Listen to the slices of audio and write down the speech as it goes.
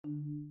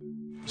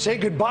Say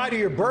goodbye to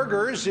your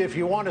burgers if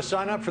you want to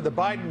sign up for the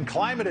Biden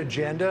climate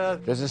agenda.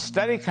 There's a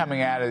study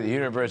coming out of the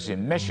University of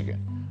Michigan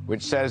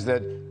which says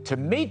that to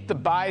meet the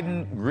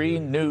Biden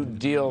Green New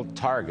Deal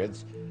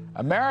targets,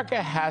 America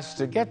has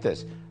to, get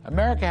this,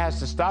 America has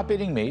to stop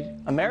eating meat.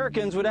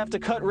 Americans would have to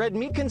cut red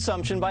meat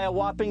consumption by a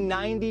whopping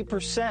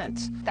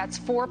 90%. That's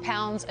 4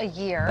 pounds a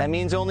year. That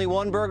means only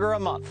one burger a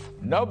month.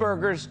 No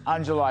burgers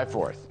on July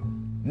 4th.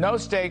 No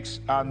steaks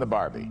on the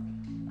Barbie.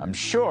 I'm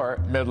sure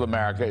Middle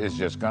America is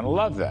just going to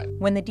love that.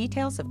 When the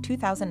details of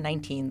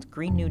 2019's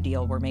Green New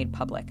Deal were made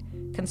public,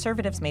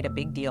 conservatives made a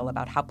big deal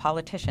about how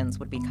politicians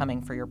would be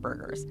coming for your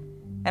burgers.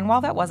 And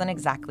while that wasn't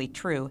exactly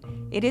true,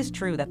 it is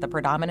true that the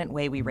predominant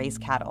way we raise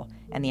cattle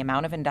and the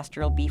amount of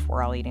industrial beef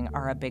we're all eating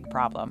are a big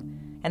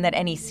problem, and that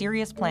any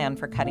serious plan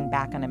for cutting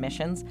back on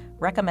emissions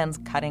recommends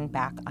cutting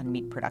back on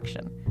meat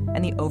production.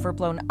 And the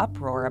overblown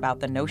uproar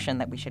about the notion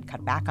that we should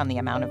cut back on the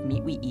amount of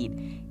meat we eat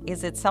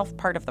is itself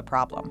part of the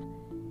problem.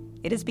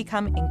 It has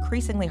become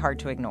increasingly hard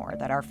to ignore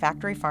that our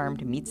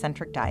factory-farmed,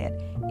 meat-centric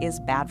diet is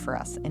bad for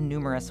us in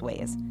numerous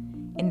ways.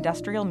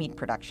 Industrial meat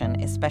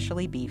production,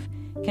 especially beef,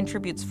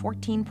 contributes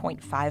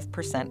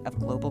 14.5% of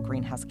global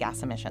greenhouse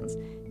gas emissions,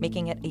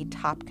 making it a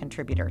top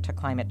contributor to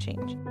climate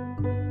change.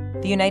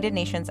 The United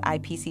Nations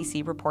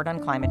IPCC report on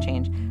climate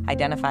change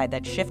identified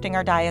that shifting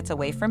our diets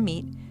away from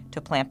meat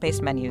to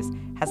plant-based menus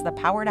has the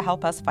power to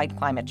help us fight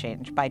climate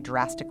change by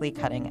drastically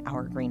cutting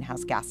our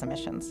greenhouse gas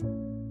emissions.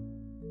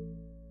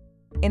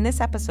 In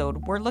this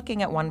episode, we're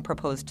looking at one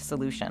proposed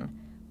solution: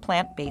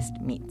 plant-based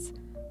meats.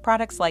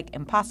 Products like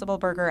Impossible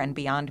Burger and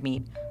Beyond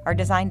Meat are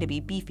designed to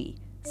be beefy,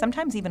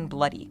 sometimes even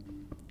bloody.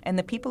 And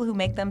the people who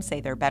make them say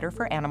they're better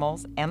for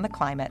animals and the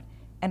climate,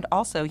 and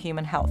also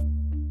human health.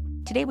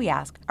 Today we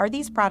ask, are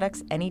these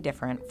products any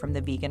different from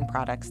the vegan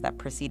products that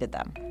preceded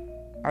them?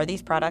 Are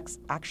these products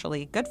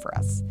actually good for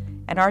us?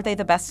 And are they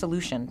the best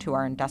solution to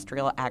our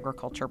industrial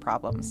agriculture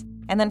problems?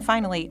 And then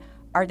finally,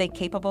 are they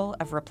capable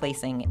of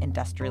replacing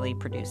industrially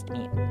produced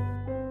meat?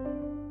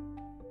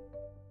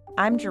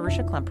 I'm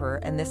Jerusha Klemperer,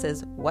 and this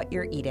is What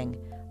You're Eating,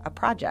 a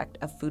project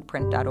of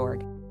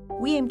foodprint.org.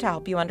 We aim to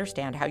help you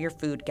understand how your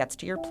food gets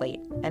to your plate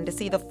and to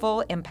see the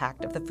full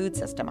impact of the food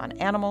system on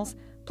animals,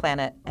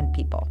 planet, and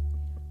people.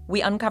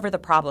 We uncover the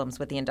problems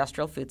with the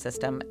industrial food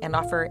system and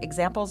offer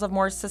examples of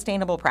more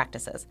sustainable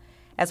practices,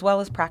 as well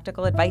as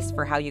practical advice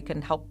for how you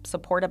can help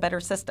support a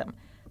better system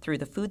through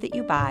the food that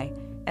you buy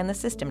and the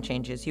system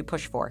changes you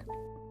push for.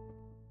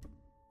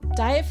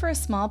 Diet for a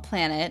Small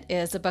Planet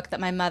is a book that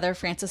my mother,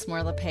 Frances Moore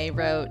Lappé,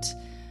 wrote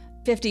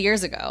 50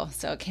 years ago.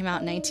 So it came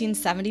out in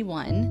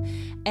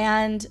 1971.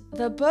 And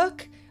the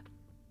book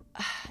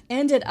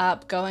ended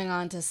up going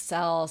on to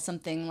sell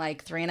something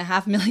like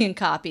 3.5 million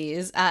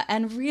copies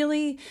and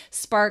really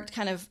sparked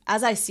kind of,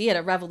 as I see it,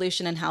 a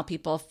revolution in how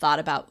people thought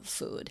about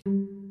food.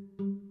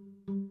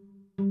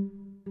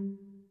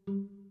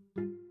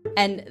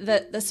 And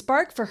the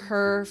spark for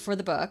her for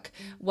the book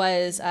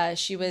was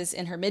she was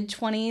in her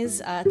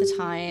mid-20s at the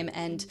time,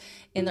 and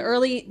in the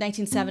early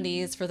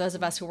 1970s, for those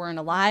of us who weren't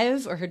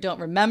alive or who don't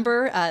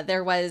remember,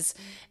 there was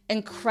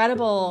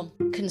incredible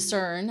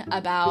concern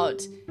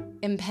about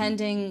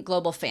impending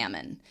global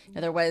famine.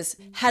 There was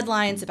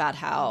headlines about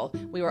how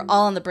we were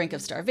all on the brink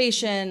of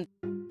starvation.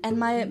 And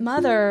my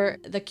mother,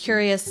 the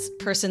curious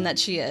person that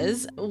she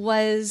is,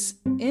 was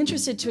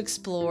interested to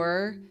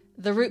explore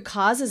the root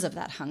causes of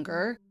that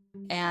hunger.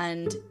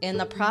 And in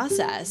the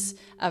process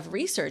of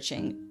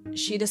researching,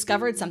 she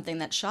discovered something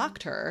that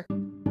shocked her,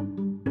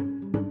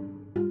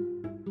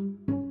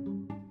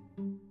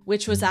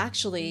 which was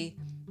actually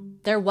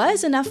there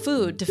was enough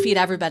food to feed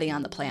everybody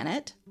on the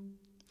planet,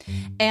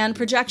 and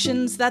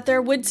projections that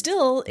there would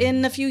still,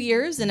 in a few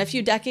years, in a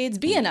few decades,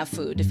 be enough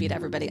food to feed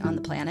everybody on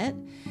the planet.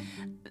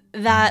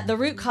 That the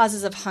root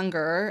causes of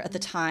hunger at the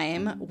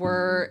time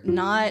were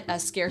not a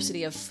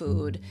scarcity of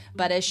food,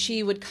 but as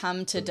she would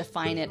come to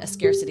define it, a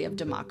scarcity of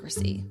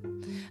democracy,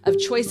 of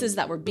choices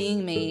that were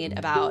being made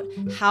about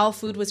how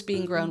food was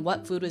being grown,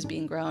 what food was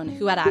being grown,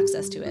 who had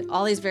access to it,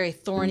 all these very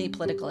thorny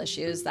political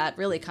issues that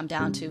really come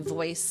down to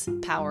voice,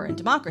 power, and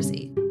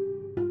democracy.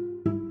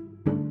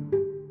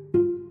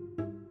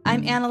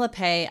 I'm Anna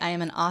Lappé. I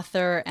am an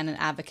author and an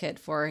advocate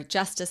for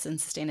justice and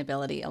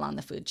sustainability along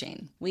the food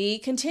chain. We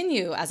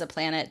continue as a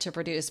planet to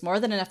produce more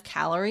than enough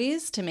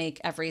calories to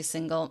make every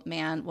single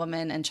man,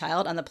 woman, and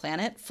child on the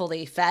planet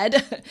fully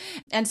fed.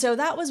 And so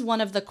that was one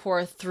of the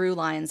core through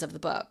lines of the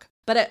book.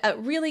 But a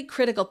really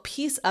critical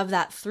piece of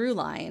that through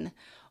line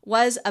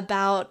was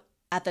about,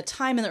 at the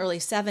time in the early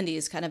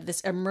 70s, kind of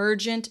this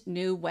emergent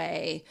new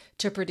way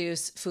to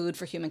produce food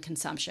for human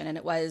consumption. And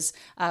it was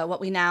what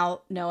we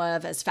now know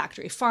of as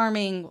factory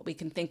farming, what we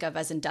can think of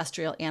as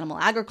industrial animal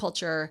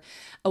agriculture,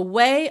 a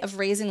way of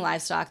raising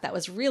livestock that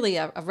was really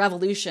a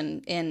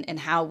revolution in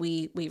how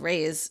we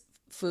raise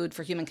food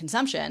for human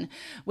consumption,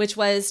 which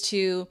was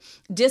to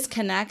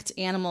disconnect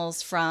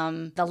animals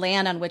from the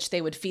land on which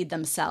they would feed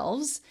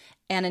themselves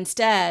and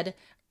instead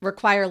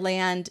require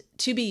land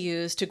to be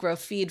used to grow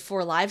feed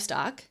for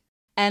livestock,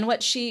 And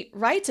what she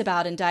writes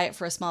about in Diet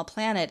for a Small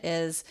Planet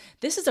is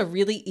this is a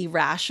really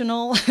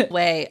irrational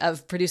way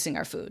of producing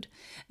our food.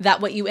 That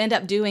what you end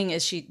up doing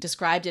is, she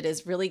described it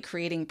as really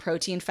creating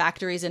protein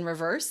factories in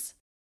reverse.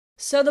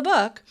 So the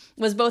book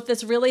was both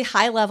this really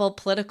high-level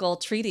political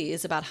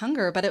treatise about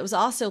hunger, but it was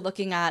also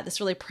looking at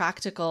this really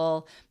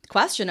practical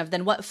question of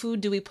then what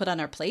food do we put on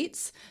our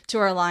plates to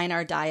align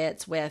our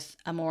diets with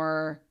a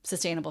more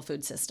sustainable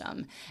food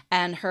system.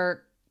 And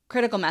her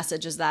critical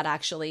message is that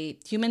actually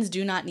humans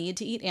do not need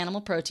to eat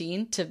animal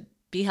protein to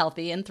be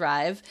healthy and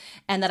thrive,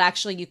 and that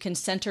actually you can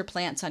center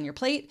plants on your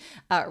plate,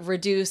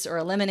 reduce or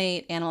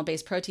eliminate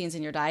animal-based proteins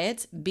in your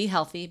diets, be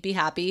healthy, be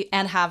happy,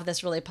 and have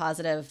this really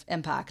positive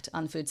impact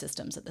on food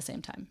systems at the same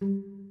time.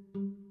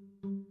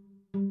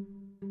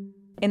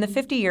 In the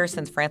 50 years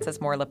since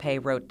Frances Moore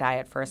Lappé wrote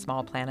Diet for a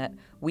Small Planet,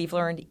 we've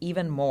learned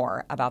even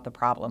more about the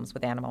problems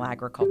with animal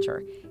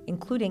agriculture,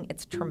 including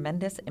its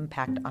tremendous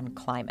impact on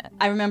climate.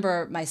 I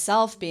remember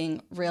myself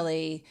being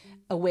really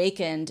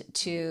awakened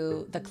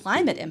to the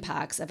climate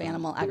impacts of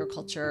animal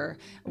agriculture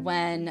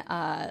when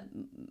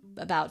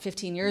about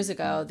 15 years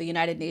ago, the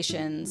United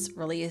Nations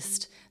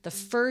released the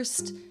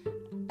first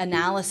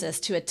analysis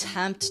to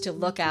attempt to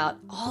look at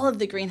all of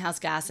the greenhouse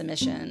gas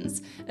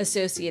emissions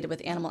associated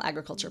with animal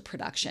agriculture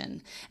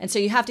production. And so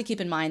you have to keep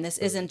in mind, this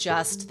isn't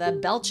just the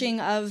belching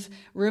of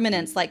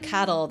ruminants like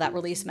cattle that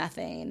release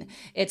methane.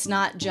 It's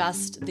not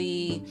just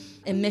the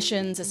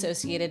emissions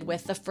associated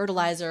with the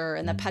fertilizer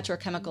and the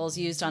petrochemicals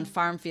used on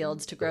farm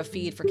fields to grow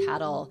feed for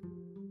cattle.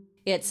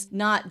 It's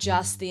not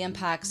just the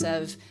impacts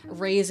of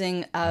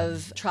raising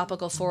of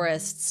tropical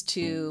forests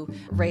to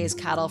raise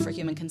cattle for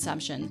human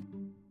consumption.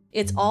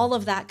 It's all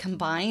of that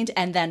combined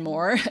and then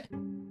more.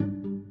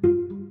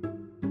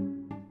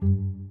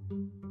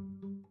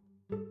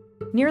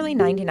 Nearly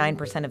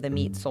 99% of the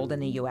meat sold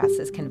in the U.S.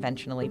 is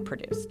conventionally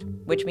produced,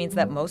 which means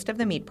that most of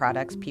the meat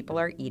products people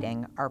are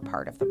eating are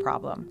part of the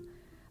problem.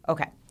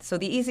 Okay, so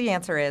the easy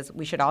answer is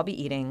we should all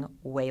be eating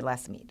way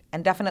less meat,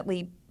 and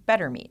definitely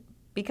better meat,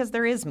 because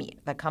there is meat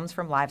that comes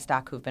from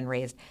livestock who've been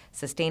raised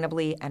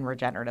sustainably and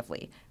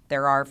regeneratively.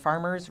 There are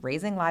farmers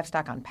raising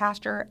livestock on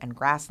pasture and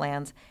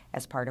grasslands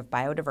as part of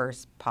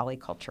biodiverse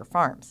polyculture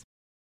farms.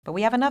 But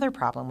we have another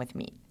problem with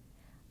meat: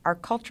 our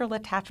cultural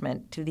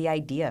attachment to the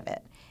idea of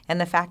it,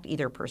 and the fact,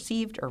 either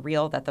perceived or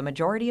real, that the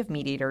majority of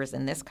meat eaters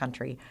in this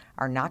country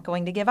are not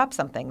going to give up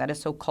something that is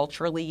so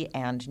culturally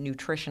and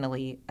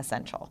nutritionally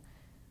essential.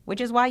 Which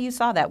is why you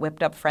saw that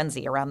whipped-up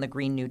frenzy around the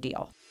Green New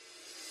Deal.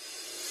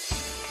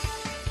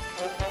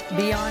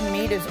 Beyond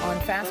Meat is on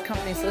Fast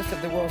Company's list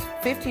of the world's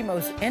 50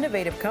 most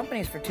innovative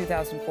companies for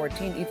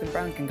 2014. Ethan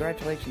Brown,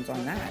 congratulations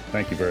on that.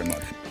 Thank you very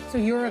much. So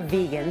you're a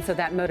vegan, so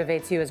that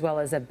motivates you as well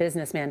as a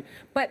businessman,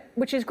 but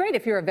which is great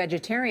if you're a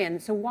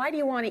vegetarian. So why do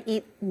you want to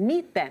eat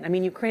meat then? I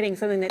mean, you're creating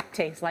something that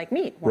tastes like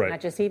meat. Why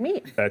not just eat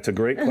meat? That's a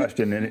great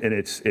question, and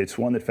it's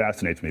one that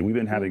fascinates me. We've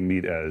been having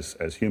meat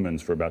as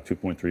humans for about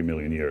 2.3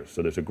 million years,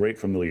 so there's a great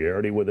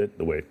familiarity with it,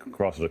 the way it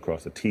crosses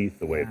across the teeth,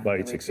 the way it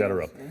bites,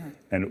 etc.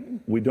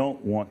 And we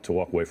don't want to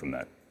walk away from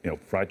that. You know,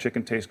 fried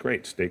chicken tastes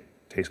great, steak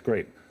tastes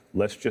great.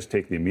 Let's just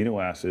take the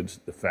amino acids,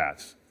 the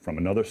fats, from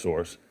another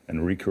source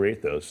and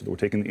recreate those so that we're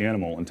taking the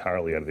animal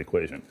entirely out of the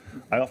equation.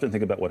 I often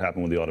think about what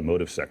happened with the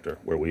automotive sector,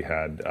 where we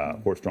had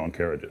horse-drawn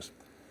carriages.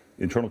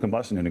 The internal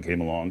combustion engine came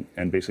along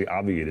and basically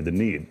obviated the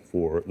need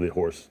for the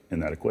horse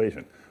in that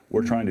equation.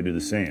 We're trying to do the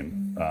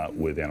same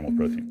with animal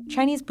protein.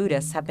 Chinese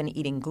Buddhists have been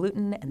eating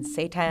gluten and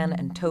seitan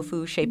and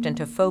tofu shaped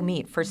into faux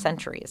meat for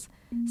centuries.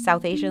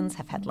 South Asians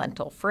have had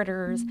lentil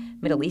fritters,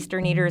 Middle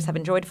Eastern eaters have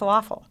enjoyed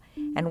falafel,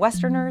 and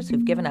Westerners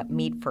who've given up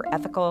meat for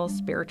ethical,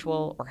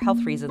 spiritual, or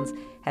health reasons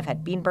have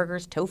had bean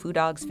burgers, tofu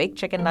dogs, fake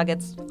chicken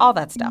nuggets, all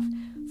that stuff,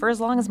 for as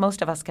long as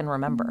most of us can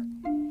remember.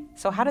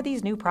 So how do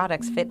these new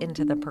products fit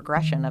into the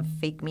progression of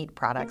fake meat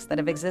products that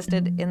have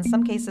existed, in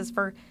some cases,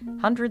 for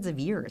hundreds of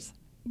years?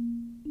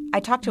 I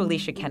talked to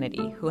Alicia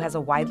Kennedy, who has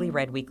a widely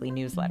read weekly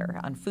newsletter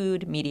on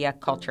food, media,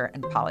 culture,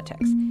 and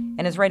politics,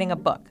 and is writing a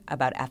book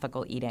about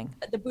ethical eating.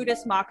 The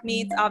Buddhist mock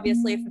meats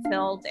obviously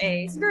fulfilled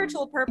a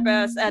spiritual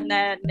purpose, and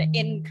then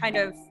in kind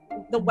of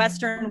the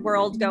Western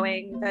world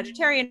going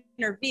vegetarian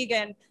or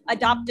vegan,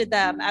 adopted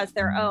them as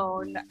their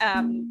own,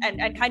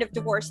 and kind of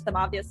divorced them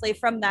obviously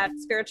from that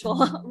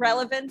spiritual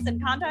relevance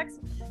and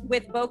context,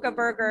 with Boca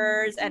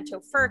burgers and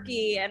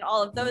tofurkey and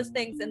all of those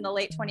things in the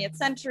late 20th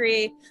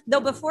century.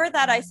 Though before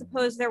that, I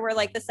suppose there were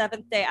like the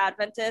Seventh-day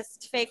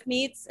Adventist fake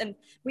meats, and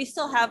we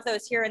still have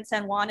those here in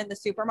San Juan in the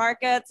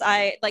supermarkets.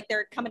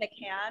 They're come in a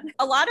can.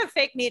 A lot of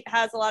fake meat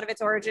has a lot of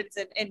its origins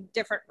in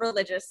different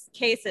religious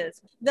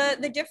cases.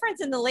 The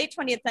difference in the late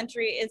 20th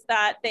century is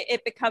that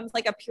it becomes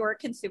like a pure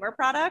consumer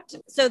product.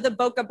 So the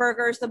Boca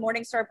burgers, the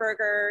Morningstar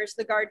burgers,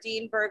 the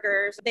Gardein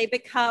burgers, they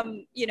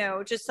become,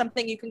 just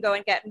something you can go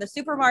and get in the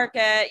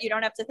supermarket. You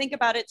don't have to think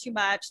about it too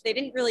much. They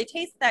didn't really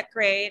taste that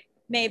great.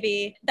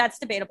 Maybe. That's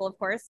debatable, of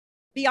course.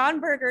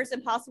 Beyond Burgers,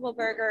 Impossible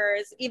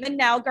Burgers, even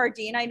now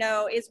Gardein, I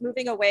know, is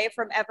moving away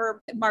from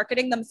ever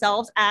marketing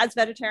themselves as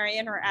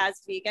vegetarian or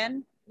as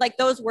vegan. like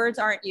those words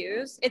aren't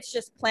used. It's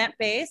just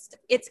plant-based.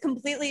 It's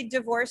completely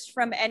divorced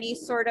from any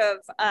sort of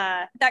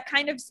that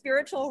kind of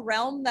spiritual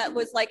realm that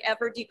was like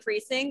ever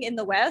decreasing in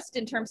the West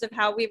in terms of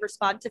how we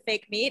respond to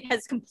fake meat,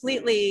 has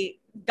completely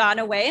gone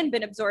away and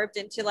been absorbed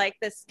into like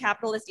this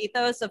capitalist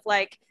ethos of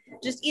like,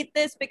 just eat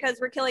this because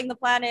we're killing the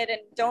planet, and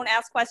don't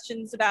ask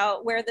questions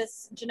about where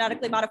this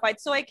genetically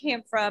modified soy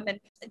came from, and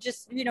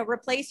just, you know,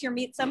 replace your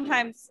meat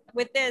sometimes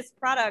with this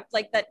product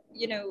like that,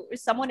 you know,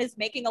 someone is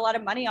making a lot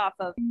of money off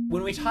of.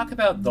 When we talk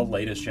about the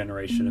latest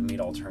generation of meat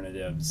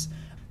alternatives,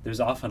 there's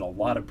often a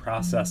lot of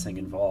processing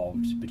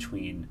involved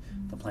between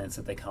the plants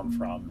that they come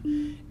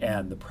from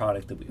and the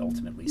product that we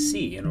ultimately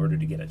see in order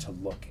to get it to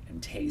look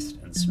and taste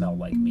and smell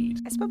like meat.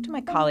 I spoke to my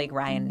colleague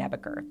Ryan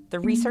Nebeker, the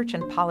research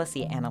and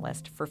policy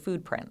analyst for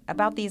Foodprint,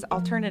 about these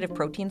alternative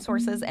protein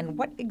sources and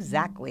what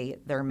exactly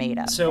they're made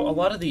of. So a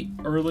lot of the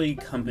early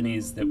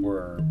companies that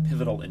were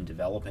pivotal in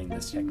developing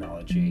this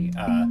technology,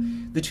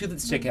 the two that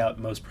stick out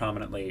most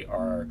prominently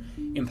are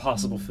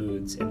Impossible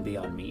Foods and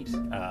Beyond Meat,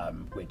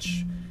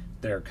 which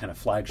their kind of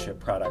flagship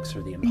products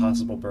are the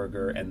Impossible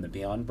Burger and the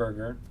Beyond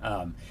Burger.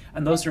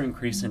 And those are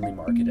increasingly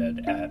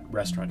marketed at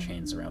restaurant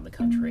chains around the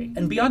country.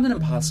 And Beyond and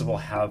Impossible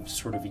have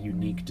sort of a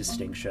unique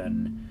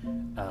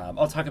distinction.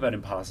 I'll talk about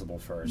Impossible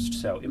first.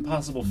 So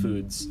Impossible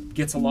Foods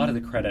gets a lot of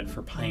the credit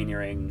for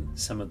pioneering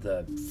some of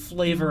the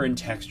flavor and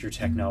texture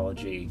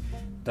technology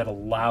that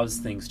allows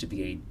things to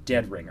be a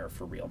dead ringer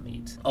for real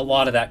meat. A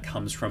lot of that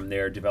comes from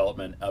their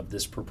development of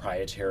this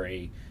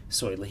proprietary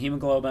soy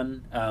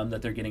hemoglobin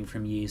that they're getting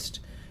from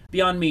yeast.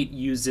 Beyond Meat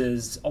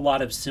uses a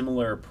lot of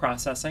similar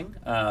processing,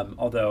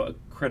 although a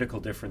critical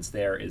difference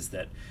there is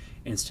that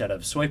instead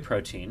of soy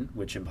protein,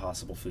 which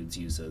Impossible Foods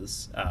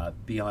uses,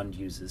 Beyond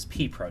uses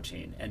pea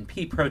protein. And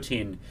pea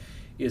protein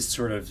is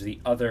sort of the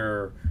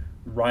other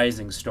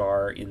rising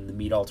star in the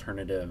meat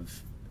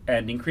alternative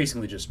and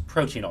increasingly just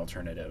protein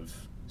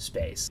alternative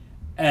space.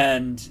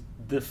 And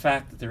the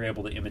fact that they're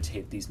able to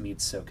imitate these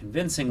meats so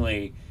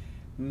convincingly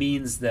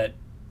means that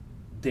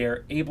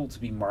they're able to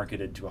be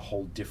marketed to a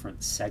whole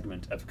different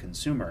segment of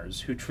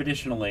consumers who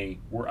traditionally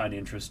were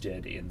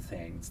uninterested in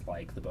things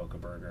like the Boca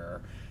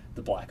Burger,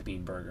 the Black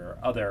Bean Burger,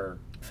 other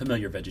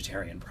familiar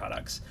vegetarian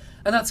products.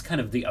 And that's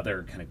kind of the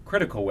other kind of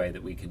critical way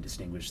that we can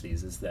distinguish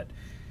these, is that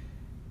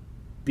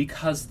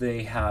because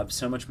they have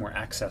so much more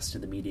access to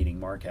the meat-eating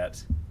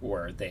market,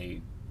 or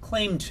they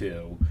claim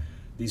to,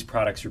 these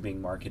products are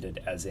being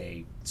marketed as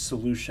a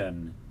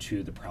solution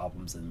to the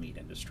problems in the meat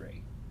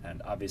industry. And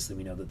obviously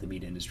we know that the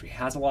meat industry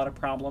has a lot of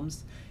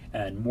problems,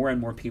 and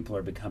more people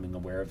are becoming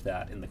aware of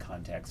that in the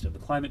context of the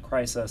climate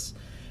crisis.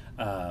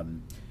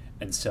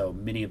 And so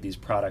many of these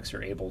products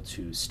are able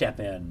to step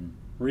in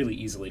really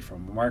easily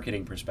from a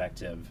marketing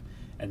perspective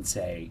and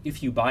say,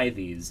 if you buy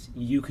these,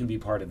 you can be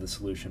part of the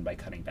solution by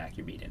cutting back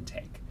your meat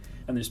intake.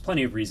 And there's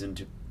plenty of reason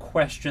to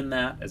question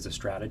that as a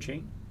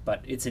strategy,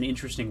 but it's an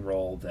interesting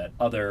role that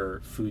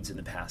other foods in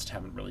the past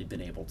haven't really been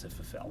able to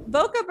fulfill.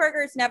 Boca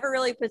Burgers never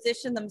really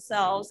positioned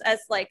themselves as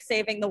like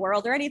saving the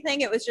world or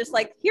anything. It was just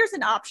like, here's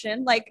an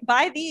option, like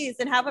buy these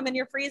and have them in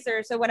your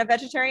freezer. So when a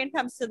vegetarian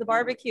comes to the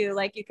barbecue,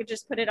 like you could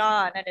just put it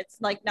on and it's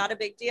like not a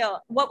big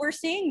deal. What we're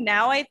seeing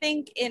now, I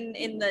think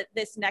in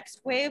this next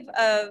wave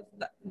of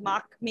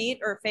mock meat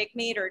or fake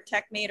meat or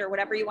tech meat or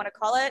whatever you want to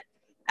call it,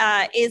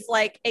 is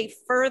like a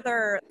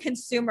further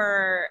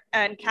consumer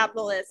and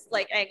capitalist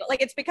like angle.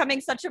 Like it's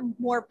becoming such a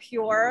more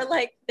pure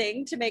like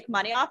thing to make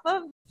money off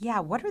of.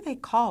 Yeah, what are they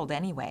called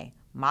anyway?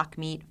 Mock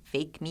meat,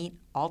 fake meat,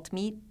 alt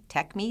meat,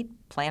 tech meat,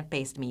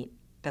 plant-based meat.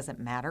 Does it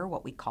matter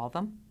what we call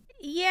them?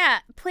 Yeah,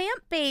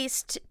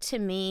 plant-based to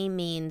me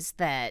means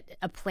that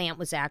a plant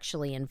was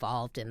actually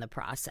involved in the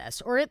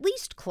process, or at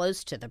least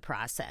close to the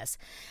process.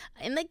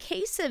 In the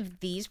case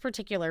of these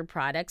particular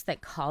products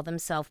that call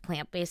themselves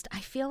plant-based, I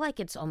feel like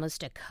it's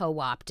almost a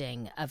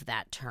co-opting of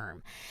that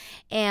term.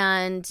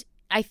 And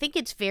I think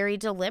it's very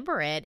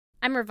deliberate.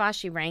 I'm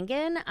Urvashi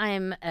Rangan.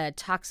 I'm a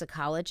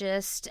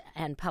toxicologist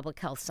and public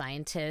health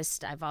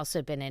scientist. I've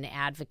also been an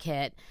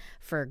advocate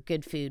for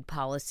good food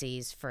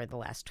policies for the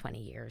last 20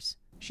 years.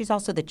 She's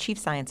also the chief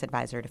science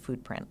advisor to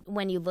Foodprint.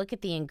 When you look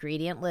at the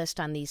ingredient list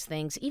on these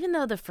things, even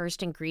though the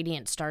first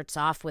ingredient starts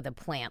off with a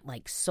plant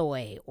like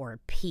soy or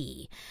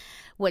pea,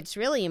 what's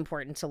really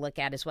important to look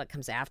at is what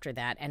comes after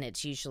that, and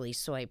it's usually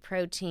soy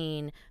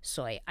protein,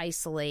 soy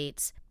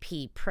isolates,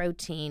 pea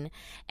protein,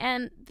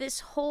 and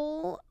this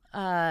whole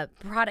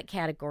product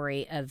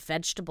category of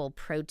vegetable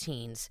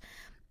proteins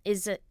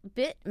is a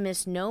bit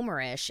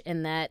misnomerish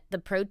in that the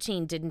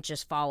protein didn't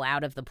just fall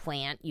out of the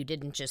plant. You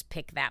didn't just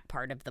pick that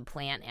part of the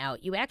plant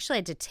out. You actually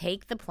had to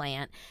take the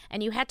plant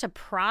and you had to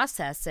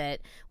process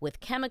it with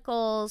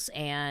chemicals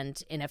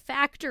and in a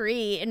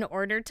factory in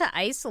order to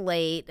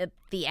isolate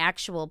the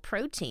actual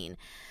protein.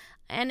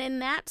 And in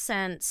that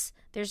sense,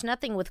 there's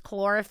nothing with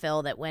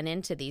chlorophyll that went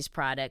into these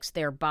products.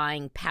 They're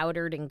buying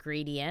powdered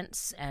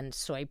ingredients, and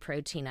soy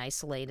protein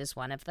isolate is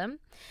one of them,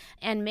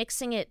 and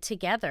mixing it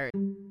together.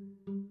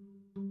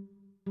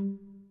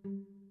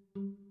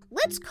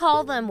 let's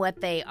call them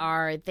what they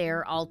are.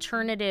 They're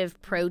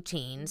alternative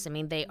proteins. I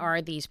mean, they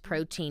are these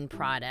protein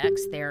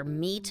products. They're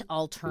meat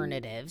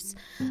alternatives,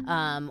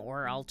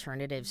 or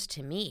alternatives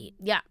to meat.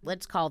 Yeah,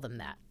 let's call them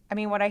that. I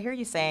mean, what I hear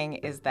you saying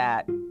is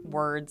that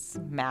words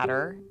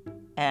matter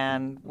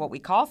and what we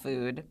call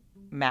food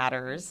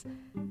matters.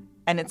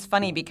 And it's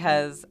funny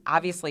because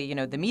obviously, you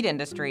know, the meat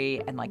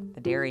industry and like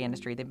the dairy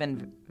industry, they've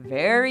been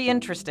very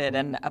interested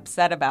and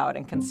upset about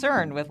and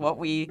concerned with what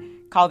we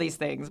call these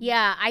things.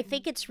 Yeah, I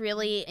think it's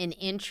really an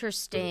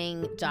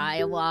interesting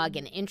dialogue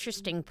and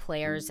interesting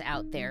players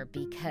out there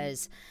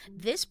because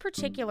this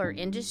particular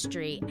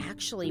industry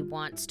actually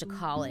wants to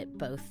call it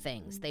both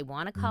things. They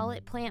want to call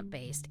it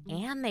plant-based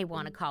and they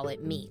want to call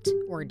it meat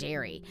or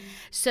dairy.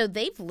 So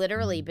they've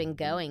literally been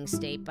going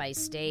state by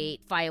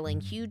state, filing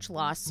huge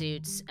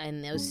lawsuits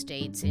in those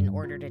states in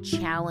order to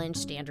challenge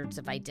standards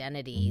of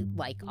identity,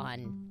 like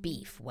on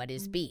beef. What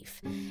is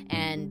beef?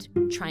 And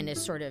trying to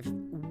sort of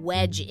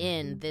wedge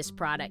in this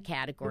product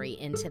category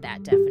into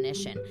that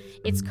definition.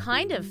 It's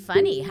kind of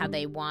funny how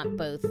they want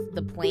both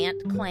the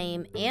plant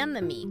claim and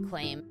the meat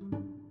claim.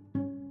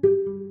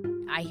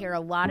 I hear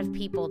a lot of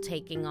people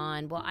taking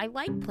on, well, I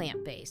like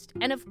plant-based.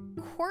 And of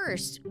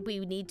course, we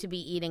need to be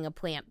eating a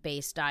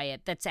plant-based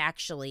diet that's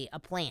actually a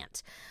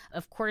plant.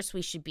 Of course,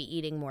 we should be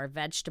eating more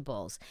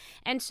vegetables.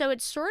 And so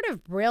it's sort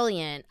of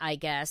brilliant, I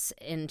guess,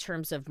 in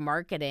terms of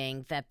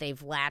marketing that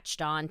they've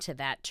latched on to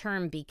that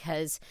term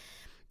because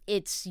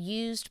it's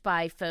used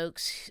by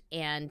folks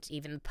and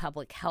even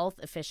public health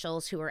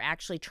officials who are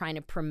actually trying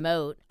to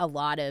promote a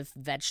lot of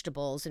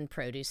vegetables and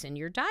produce in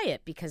your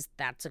diet because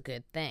that's a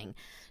good thing.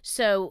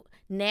 So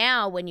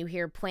now when you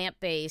hear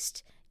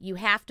plant-based, you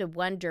have to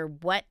wonder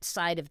what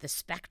side of the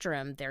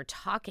spectrum they're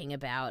talking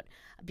about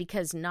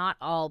because not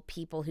all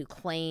people who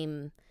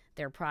claim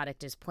their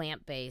product is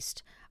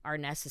plant-based are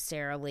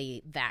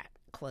necessarily that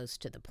close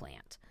to the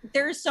plant.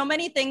 There's so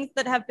many things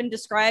that have been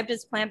described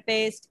as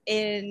plant-based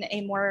in a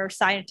more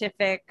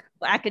scientific,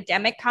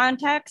 academic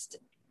context.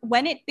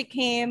 When it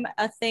became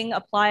a thing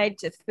applied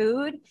to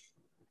food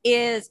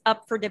is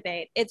up for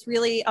debate. It's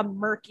really a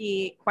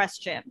murky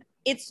question.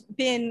 It's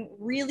been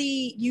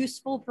really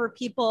useful for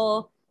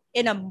people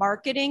in a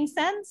marketing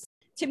sense.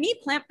 To me,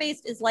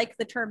 plant-based is like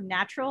the term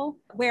natural,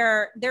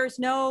 where there's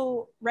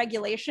no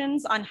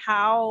regulations on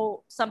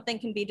how something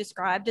can be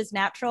described as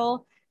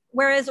natural.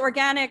 Whereas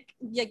organic,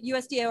 like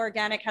USDA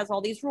organic has all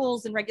these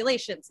rules and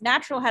regulations.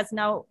 Natural has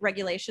no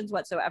regulations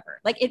whatsoever.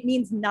 Like it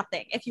means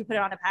nothing if you put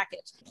it on a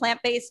package.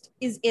 Plant-based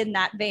is in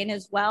that vein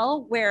as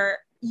well, where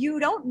you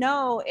don't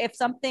know if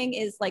something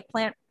is like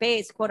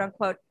plant-based, quote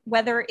unquote,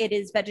 whether it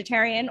is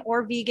vegetarian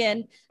or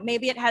vegan.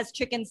 Maybe it has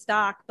chicken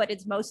stock, but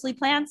it's mostly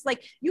plants.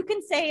 Like you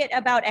can say it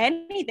about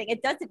anything.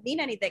 It doesn't mean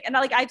anything. And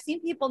like I've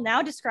seen people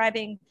now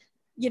describing,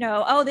 you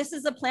know, oh, this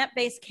is a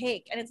plant-based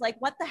cake. And it's like,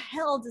 what the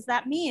hell does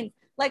that mean?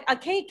 Like a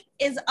cake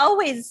is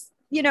always,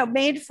 you know,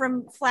 made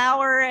from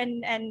flour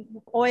and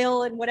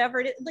oil and whatever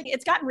it is. Like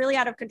it's gotten really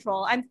out of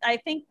control. I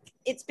think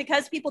it's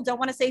because people don't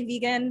want to say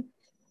vegan.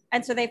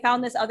 And so they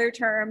found this other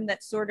term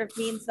that sort of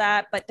means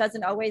that, but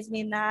doesn't always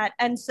mean that.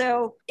 And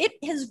so it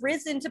has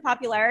risen to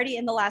popularity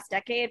in the last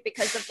decade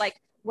because of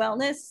like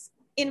wellness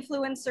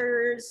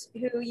influencers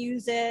who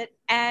use it.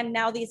 And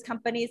now these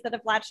companies that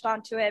have latched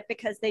onto it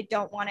because they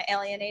don't want to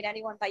alienate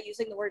anyone by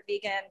using the word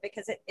vegan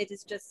because it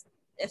is just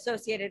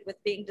associated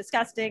with being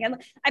disgusting.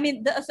 And I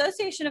mean, the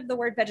association of the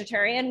word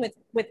vegetarian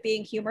with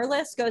being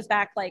humorless goes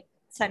back like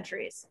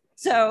centuries.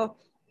 So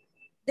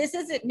this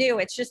isn't new.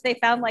 It's just they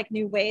found like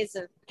new ways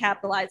of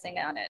capitalizing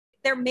on it.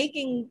 They're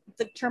making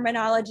the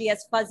terminology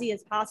as fuzzy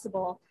as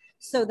possible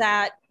so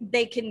that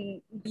they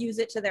can use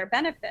it to their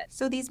benefit.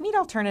 So these meat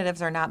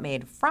alternatives are not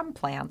made from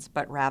plants,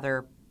 but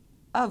rather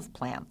of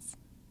plants.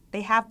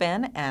 They have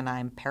been, and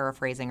I'm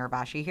paraphrasing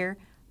Urvashi here,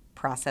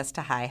 processed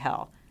to high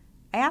hell.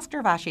 I asked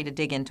Urvashi to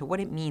dig into what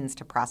it means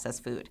to process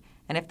food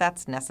and if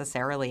that's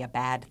necessarily a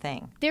bad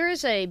thing. There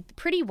is a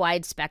pretty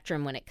wide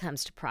spectrum when it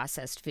comes to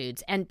processed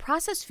foods, and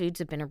processed foods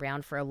have been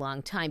around for a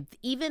long time.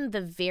 Even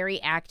the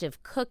very act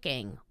of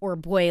cooking or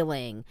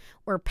boiling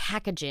or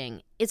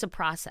packaging is a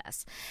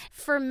process.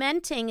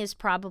 Fermenting is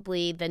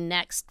probably the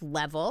next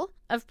level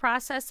of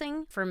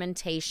processing.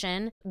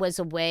 Fermentation was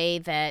a way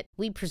that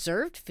we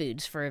preserved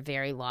foods for a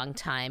very long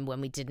time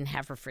when we didn't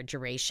have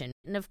refrigeration.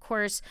 And of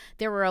course,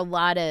 there were a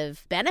lot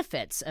of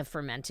benefits of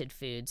fermented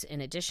foods.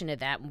 In addition to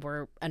that,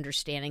 we're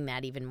understanding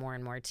that even more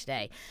and more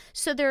today.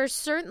 So there are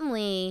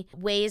certainly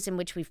ways in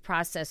which we've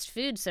processed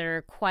foods that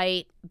are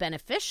quite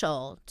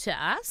beneficial to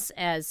us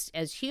as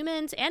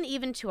humans and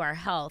even to our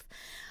health.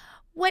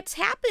 What's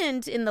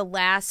happened in the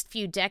last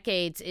few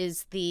decades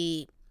is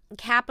the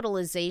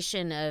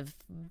capitalization of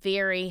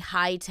very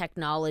high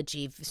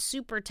technology,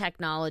 super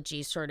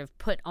technology sort of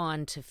put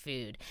onto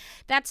food.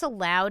 That's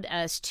allowed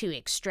us to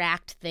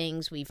extract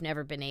things we've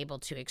never been able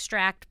to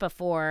extract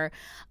before.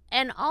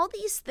 And all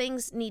these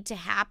things need to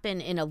happen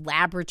in a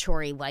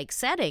laboratory-like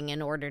setting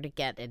in order to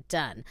get it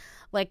done.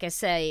 Like I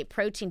say,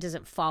 protein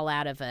doesn't fall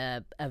out of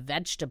a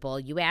vegetable.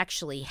 You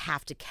actually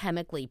have to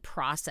chemically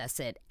process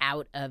it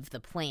out of the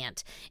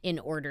plant in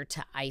order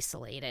to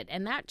isolate it.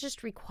 And that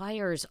just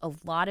requires a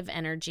lot of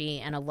energy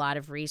and a lot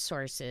of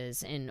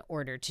resources in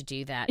order to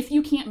do that. If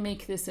you can't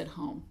make this at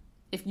home,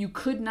 if you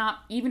could not,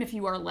 even if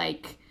you are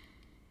like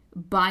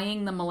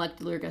buying the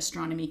molecular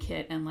gastronomy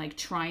kit and like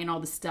trying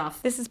all the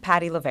stuff. This is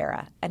Patty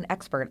Lavera, an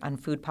expert on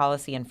food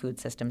policy and food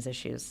systems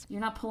issues.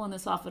 You're not pulling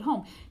this off at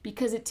home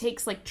because it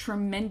takes like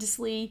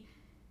tremendously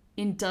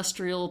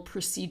industrial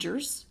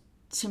procedures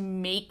to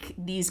make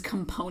these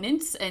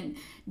components and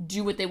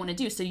do what they want to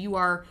do. So you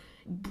are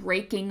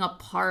breaking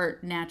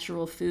apart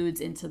natural foods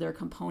into their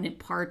component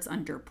parts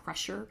under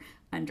pressure,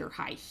 under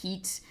high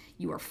heat.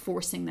 You are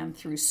forcing them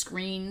through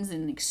screens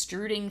and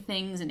extruding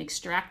things and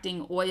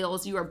extracting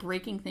oils. You are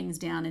breaking things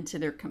down into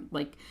their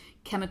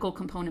chemical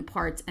component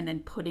parts and then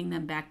putting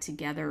them back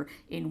together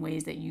in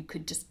ways that you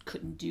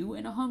couldn't do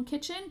in a home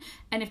kitchen.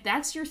 And if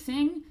that's your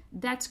thing,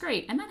 that's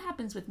great. And that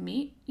happens with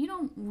meat. You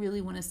don't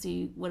really want to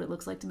see what it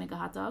looks like to make a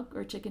hot dog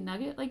or a chicken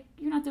nugget. Like,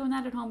 you're not doing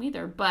that at home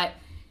either. But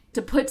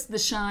to put the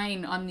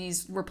shine on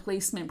these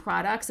replacement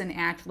products and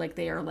act like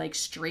they are like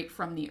straight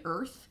from the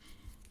earth,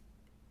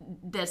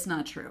 that's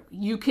not true.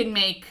 You can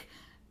make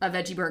a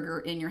veggie burger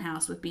in your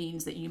house with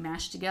beans that you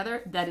mash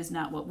together. That is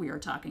not what we are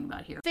talking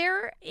about here.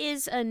 There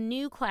is a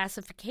new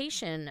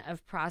classification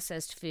of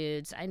processed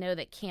foods. I know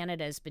that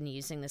Canada has been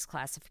using this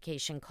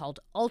classification called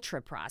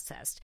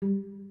ultra-processed.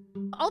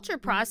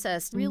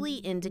 Ultra-processed really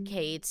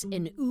indicates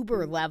an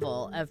uber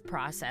level of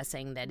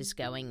processing that is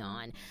going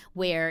on,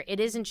 where it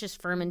isn't just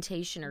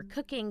fermentation or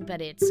cooking,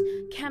 but it's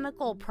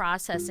chemical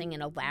processing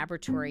in a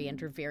laboratory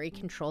under very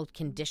controlled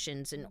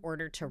conditions in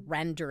order to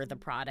render the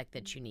product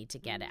that you need to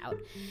get out.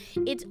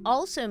 It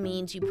also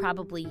means you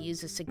probably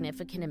use a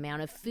significant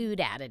amount of food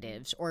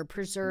additives or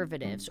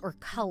preservatives or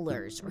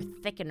colors or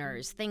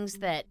thickeners, things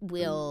that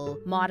will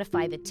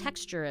modify the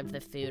texture of the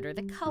food or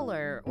the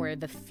color or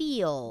the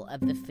feel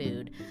of the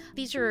food.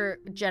 These are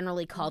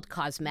generally called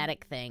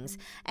cosmetic things.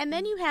 And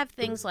then you have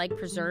things like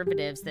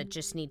preservatives that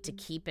just need to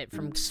keep it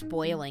from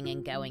spoiling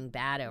and going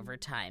bad over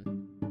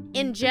time.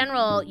 In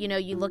general,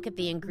 you look at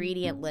the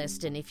ingredient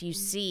list, and if you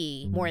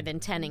see more than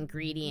 10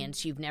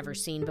 ingredients you've never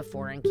seen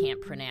before and can't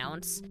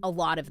pronounce, a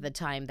lot of the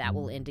time that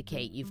will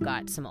indicate you've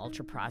got some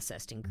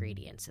ultra-processed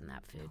ingredients in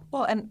that food.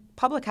 Well, and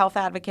public health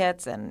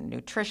advocates and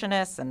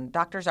nutritionists and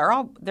doctors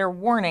they're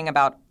warning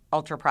about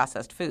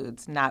ultra-processed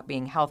foods not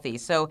being healthy.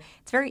 So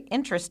it's very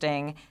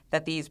interesting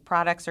that these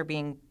products are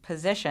being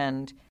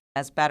positioned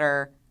as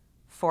better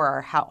for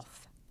our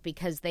health.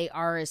 Because they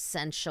are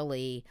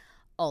essentially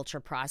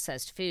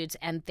ultra-processed foods,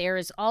 and there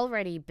has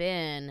already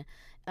been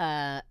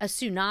a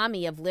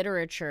tsunami of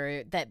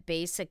literature that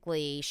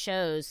basically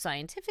shows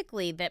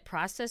scientifically that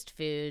processed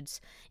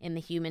foods in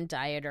the human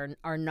diet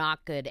are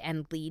not good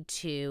and lead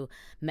to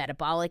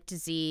metabolic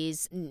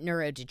disease,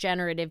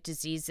 neurodegenerative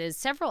diseases,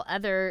 several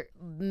other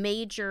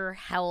major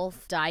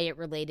health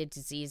diet-related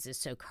diseases.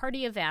 So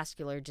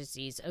cardiovascular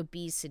disease,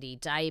 obesity,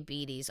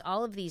 diabetes,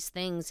 all of these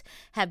things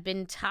have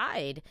been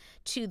tied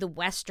to the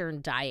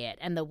Western diet,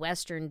 and the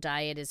Western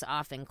diet is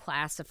often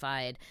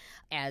classified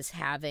as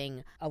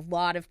having a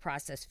lot of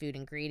processed food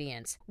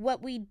ingredients.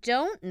 What we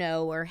don't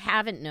know or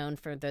haven't known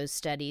for those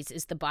studies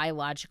is the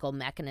biological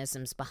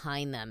mechanisms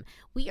behind them.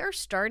 We are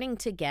starting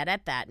to get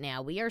at that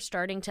now. We are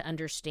starting to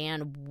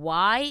understand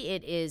why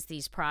it is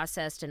these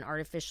processed and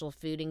artificial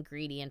food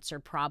ingredients are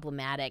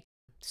problematic.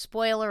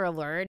 Spoiler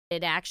alert,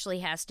 it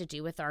actually has to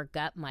do with our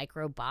gut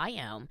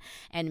microbiome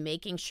and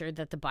making sure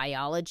that the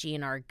biology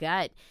in our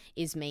gut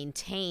is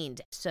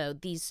maintained. So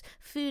these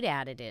food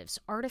additives,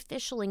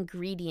 artificial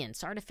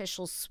ingredients,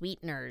 artificial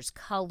sweeteners,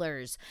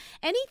 colors,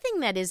 anything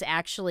that is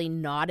actually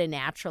not a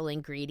natural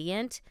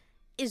ingredient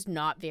is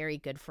not very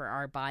good for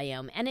our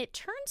biome. And it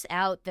turns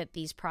out that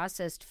these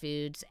processed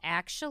foods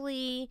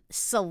actually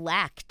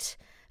select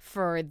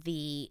for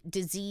the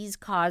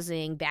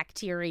disease-causing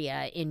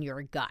bacteria in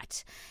your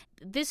gut.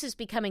 This is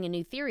becoming a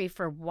new theory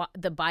for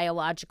the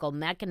biological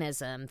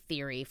mechanism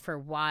theory for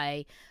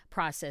why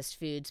processed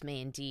foods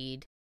may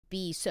indeed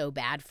be so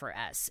bad for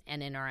us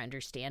and in our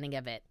understanding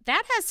of it.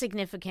 That has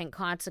significant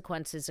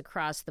consequences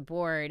across the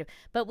board,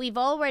 but we've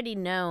already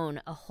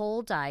known a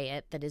whole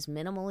diet that is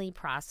minimally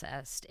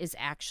processed is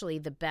actually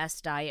the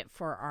best diet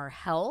for our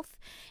health,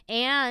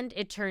 and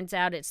it turns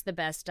out it's the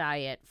best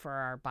diet for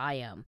our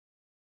biome.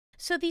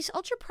 So these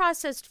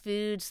ultra-processed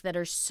foods that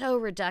are so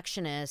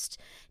reductionist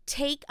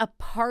take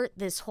apart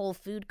this whole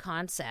food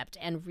concept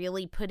and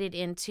really put it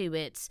into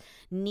its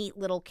neat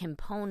little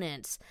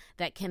components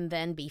that can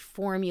then be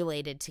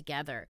formulated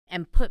together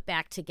and put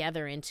back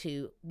together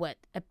into what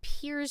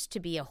appears to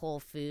be a whole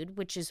food,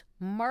 which is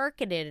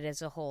marketed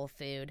as a whole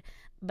food,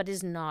 but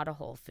is not a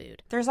whole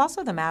food. There's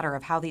also the matter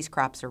of how these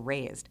crops are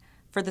raised.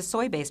 For the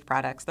soy-based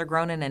products, they're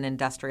grown in an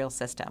industrial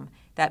system.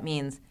 That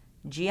means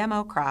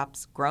GMO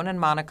crops grown in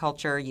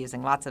monoculture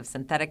using lots of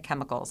synthetic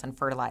chemicals and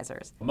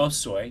fertilizers.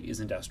 Most soy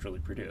is industrially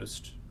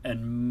produced,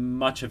 and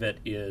much of it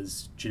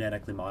is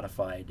genetically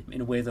modified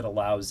in a way that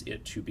allows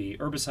it to be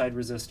herbicide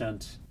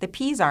resistant. The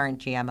peas aren't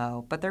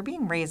GMO, but they're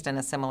being raised in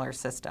a similar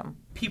system.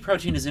 Pea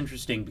protein is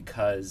interesting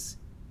because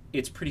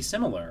it's pretty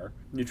similar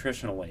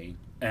nutritionally,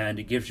 and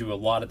it gives you a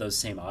lot of those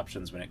same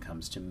options when it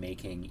comes to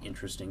making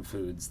interesting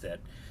foods that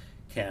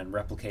can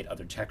replicate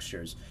other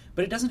textures.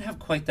 But it doesn't have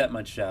quite that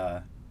much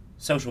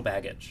social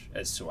baggage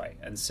as soy,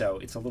 and so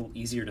it's a little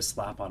easier to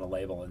slap on a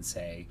label and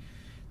say,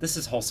 this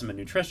is wholesome and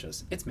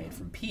nutritious. It's made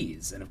from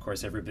peas. And of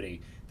course,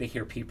 everybody, they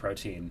hear pea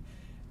protein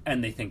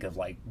and they think of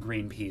like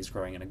green peas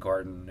growing in a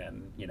garden,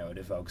 and, you know, it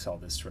evokes all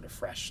this sort of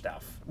fresh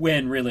stuff.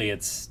 When really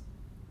it's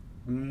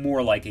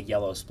more like a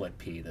yellow split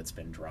pea that's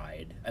been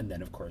dried. And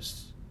then, of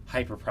course,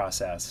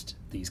 hyper-processed.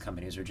 These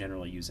companies are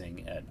generally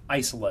using an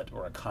isolate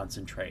or a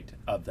concentrate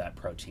of that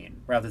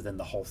protein rather than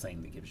the whole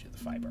thing that gives you the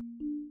fiber.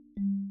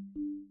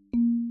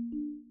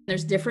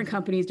 There's different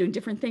companies doing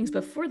different things,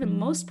 but for the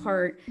most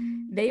part,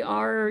 they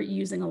are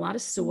using a lot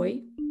of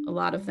soy, a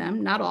lot of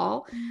them, not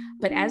all.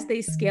 But as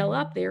they scale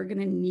up, they're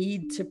going to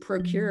need to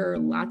procure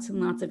lots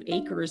and lots of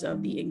acres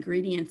of the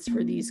ingredients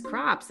for these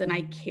crops. And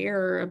I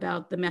care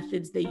about the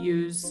methods they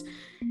use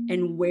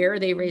and where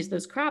they raise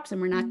those crops. And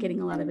we're not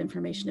getting a lot of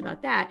information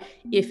about that.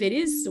 If it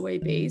is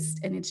soy-based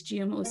and it's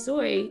GMO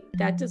soy,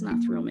 that does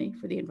not thrill me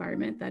for the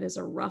environment. That is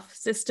a rough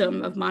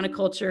system of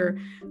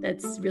monoculture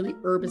that's really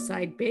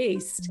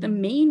herbicide-based. The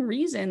main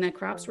reason that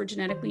crops were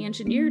genetically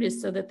engineered is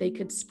so that they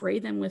could spray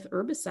them with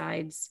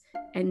herbicides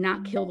and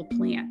not kill the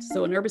plant.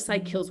 So an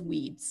herbicide kills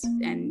weeds,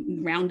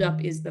 and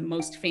Roundup is the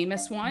most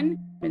famous one.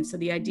 And so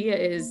the idea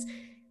is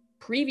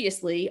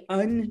previously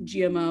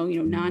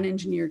un-GMO,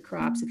 non-engineered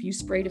crops, if you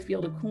sprayed a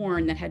field of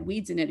corn that had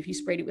weeds in it, if you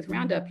sprayed it with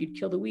Roundup, you'd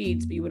kill the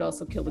weeds, but you would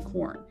also kill the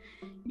corn.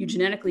 You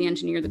genetically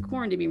engineer the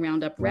corn to be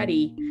Roundup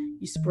ready.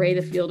 You spray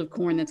the field of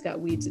corn that's got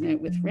weeds in it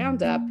with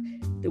Roundup.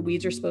 The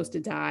weeds are supposed to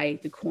die.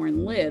 The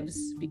corn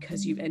lives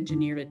because you've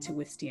engineered it to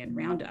withstand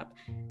Roundup.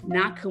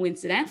 Not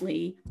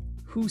coincidentally,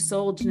 who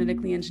sold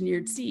genetically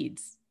engineered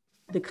seeds?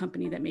 The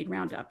company that made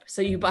Roundup.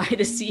 So you buy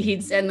the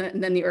seeds and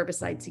then the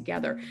herbicide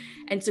together.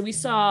 And so we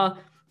saw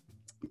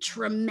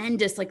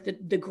tremendous, like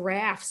the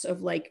graphs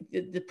of like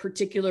the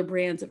particular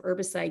brands of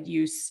herbicide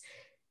use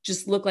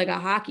just look like a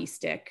hockey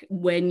stick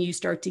when you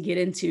start to get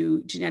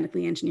into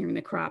genetically engineering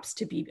the crops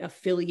to be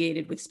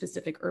affiliated with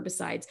specific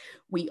herbicides.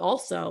 We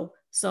also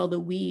saw the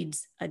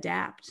weeds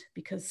adapt,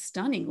 because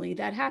stunningly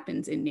that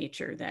happens in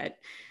nature, that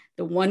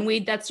the one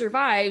weed that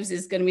survives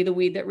is going to be the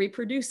weed that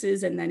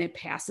reproduces, and then it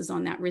passes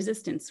on that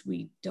resistance.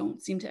 We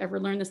don't seem to ever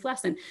learn this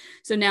lesson.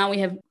 So now we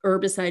have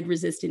herbicide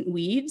resistant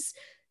weeds.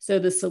 So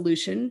the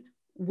solution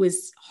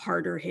was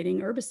harder hitting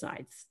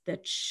herbicides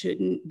that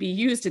shouldn't be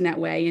used in that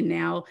way. And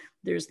now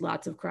there's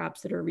lots of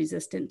crops that are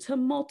resistant to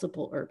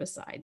multiple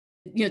herbicides.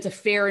 It's a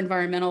fair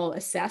environmental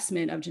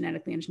assessment of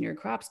genetically engineered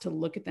crops to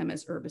look at them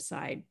as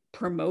herbicide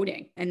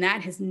promoting. And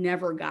that has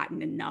never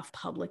gotten enough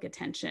public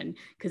attention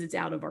because it's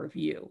out of our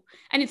view.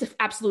 And it's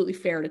absolutely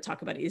fair to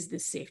talk about, is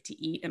this safe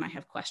to eat? And I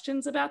have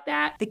questions about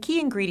that. The key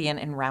ingredient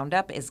in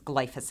Roundup is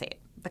glyphosate.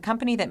 The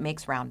company that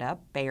makes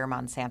Roundup, Bayer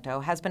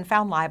Monsanto, has been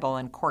found liable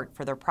in court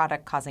for their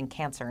product causing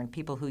cancer in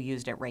people who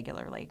used it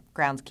regularly,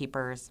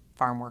 groundskeepers,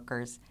 farm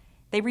workers.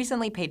 They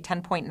recently paid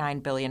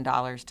 $10.9 billion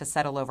to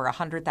settle over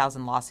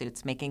 100,000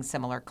 lawsuits making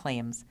similar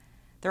claims.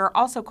 There are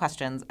also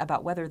questions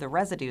about whether the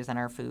residues in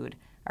our food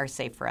are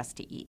safe for us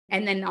to eat.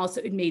 And then also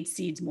it made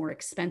seeds more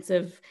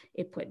expensive.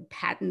 It put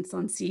patents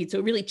on seeds. So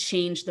it really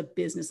changed the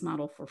business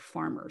model for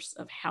farmers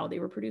of how they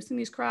were producing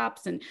these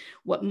crops and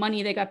what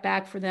money they got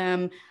back for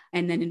them.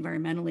 And then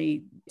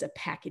environmentally, it's a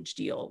package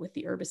deal with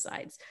the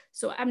herbicides.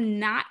 So I'm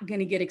not going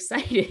to get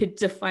excited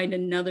to find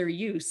another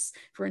use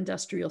for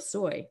industrial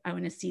soy. I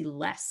want to see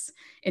less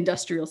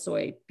industrial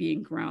soy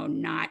being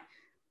grown, not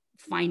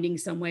finding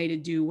some way to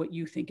do what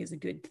you think is a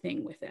good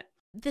thing with it.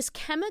 This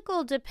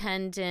chemical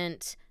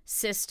dependent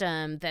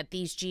system that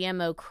these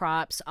GMO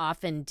crops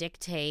often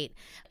dictate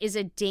is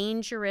a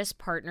dangerous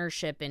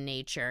partnership in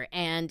nature,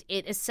 and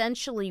it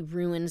essentially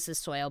ruins the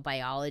soil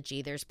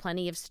biology. There's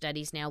plenty of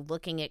studies now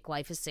looking at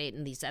glyphosate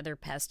and these other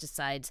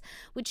pesticides,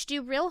 which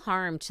do real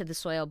harm to the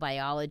soil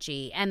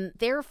biology and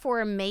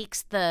therefore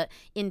makes the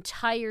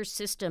entire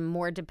system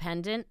more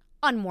dependent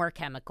on more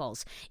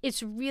chemicals.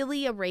 It's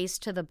really a race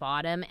to the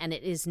bottom, and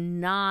it is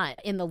not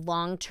in the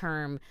long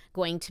term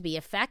going to be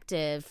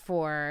effective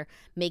for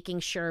making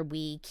sure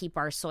we keep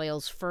our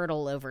soils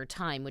fertile over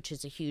time, which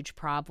is a huge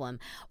problem.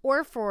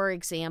 Or, for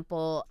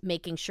example,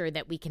 making sure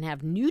that we can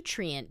have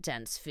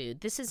nutrient-dense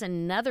food. This is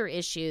another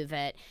issue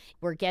that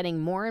we're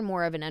getting more and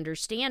more of an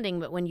understanding,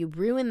 but when you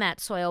ruin that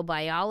soil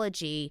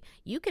biology,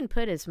 you can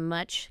put as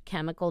much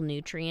chemical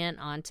nutrient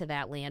onto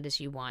that land as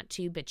you want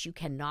to, but you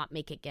cannot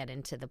make it get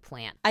into the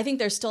plant. I think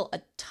there's still a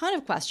ton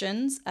of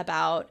questions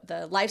about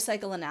the life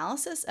cycle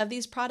analysis of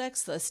these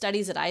products. The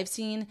studies that I've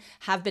seen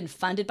have been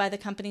funded by the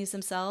companies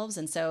themselves.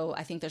 And so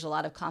I think there's a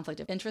lot of conflict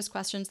of interest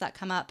questions that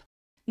come up.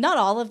 Not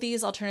all of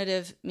these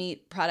alternative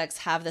meat products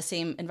have the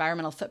same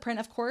environmental footprint,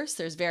 of course.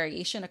 There's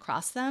variation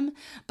across them,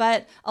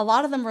 but a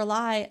lot of them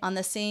rely on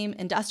the same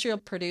industrial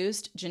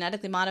produced,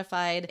 genetically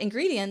modified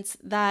ingredients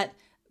that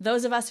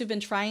those of us who've been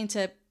trying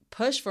to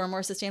push for a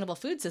more sustainable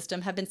food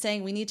system have been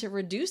saying we need to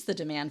reduce the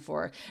demand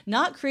for,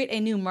 not create a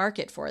new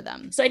market for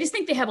them. So I just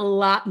think they have a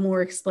lot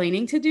more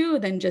explaining to do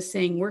than just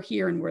saying we're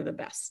here and we're the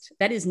best.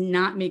 That is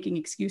not making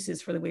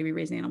excuses for the way we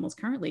raise animals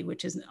currently,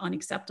 which is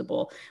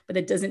unacceptable, but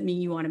that doesn't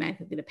mean you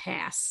automatically get a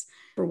pass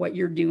for what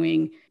you're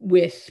doing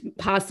with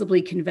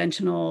possibly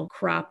conventional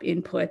crop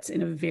inputs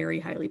in a very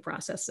highly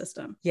processed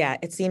system. Yeah,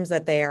 it seems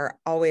that they are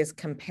always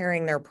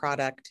comparing their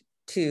product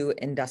to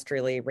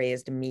industrially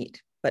raised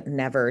meat, but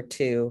never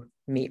to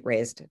meat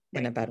raised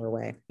in a better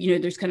way. You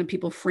know, there's kind of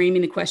people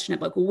framing the question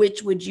of like,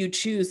 which would you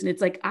choose? And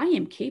it's like, I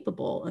am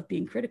capable of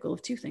being critical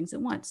of two things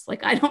at once.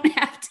 Like, I don't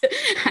have to,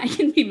 I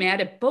can be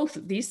mad at both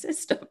of these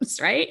systems,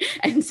 right?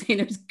 And say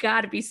there's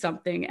got to be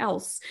something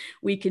else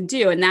we can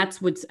do. And that's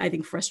what's, I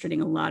think,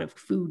 frustrating a lot of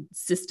food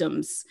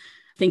systems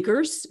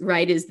thinkers,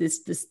 right, is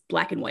this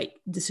black and white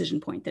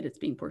decision point that it's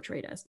being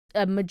portrayed as.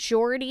 A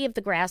majority of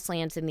the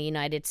grasslands in the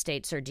United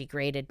States are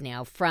degraded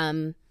now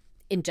from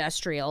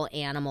industrial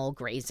animal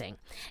grazing.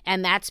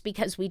 And that's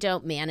because we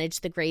don't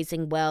manage the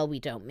grazing well, we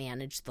don't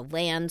manage the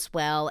lands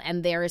well,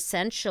 and they're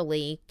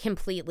essentially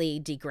completely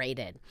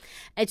degraded.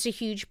 It's a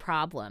huge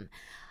problem.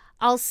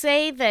 I'll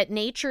say that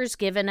nature's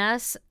given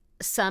us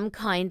some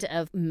kind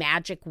of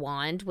magic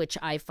wand, which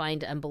I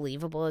find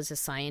unbelievable as a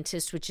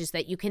scientist, which is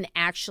that you can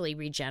actually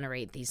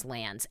regenerate these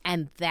lands.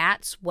 And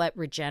that's what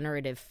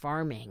regenerative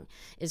farming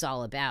is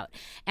all about.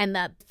 And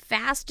the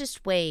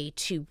fastest way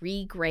to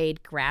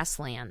regrade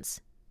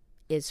grasslands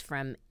is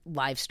from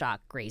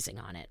livestock grazing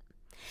on it.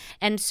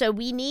 And so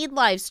we need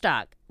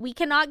livestock. We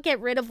cannot get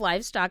rid of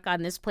livestock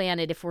on this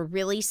planet if we're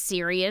really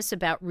serious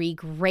about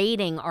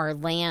regrading our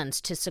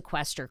lands to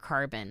sequester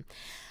carbon.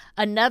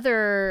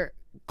 Another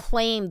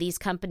claim these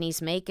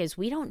companies make is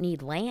we don't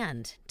need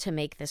land to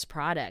make this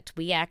product.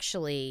 We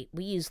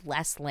use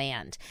less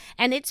land.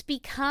 And it's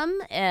become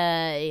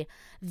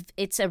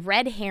it's a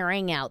red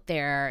herring out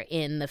there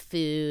in the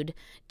food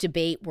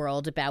debate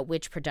world about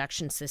which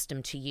production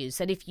system to use.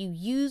 That if you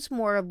use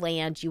more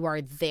land, you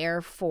are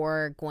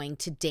therefore going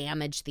to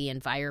damage the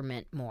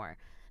environment more.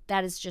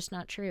 That is just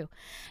not true.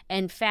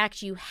 In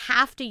fact, you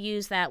have to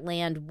use that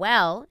land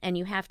well, and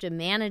you have to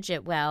manage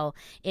it well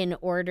in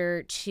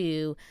order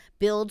to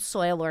build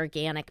soil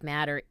organic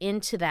matter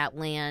into that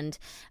land,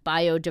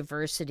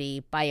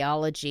 biodiversity,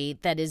 biology,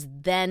 that is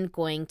then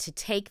going to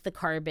take the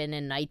carbon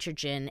and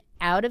nitrogen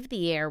out of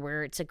the air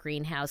where it's a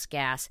greenhouse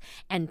gas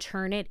and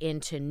turn it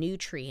into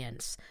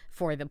nutrients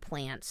for the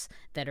plants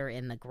that are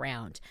in the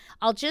ground.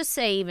 I'll just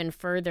say even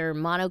further,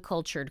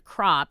 monocultured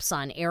crops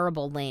on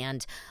arable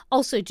land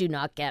also do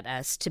not get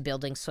us to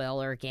building soil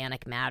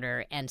organic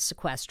matter and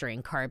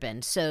sequestering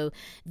carbon. So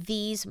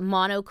these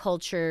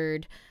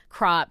monocultured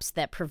crops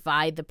that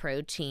provide the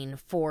protein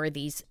for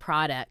these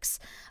products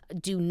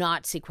do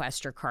not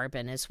sequester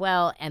carbon as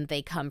well, and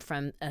they come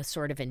from a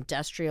sort of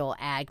industrial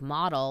ag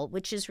model,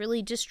 which is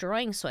really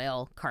destroying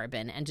soil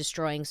carbon and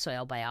destroying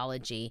soil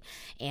biology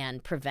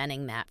and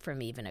preventing that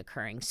from even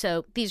occurring.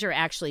 So these are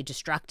actually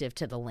destructive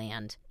to the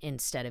land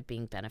instead of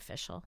being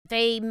beneficial.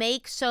 They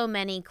make so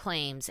many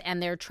claims,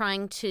 and they're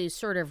trying to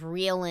sort of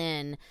reel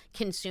in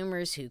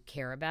consumers who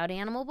care about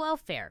animal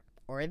welfare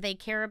or they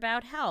care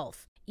about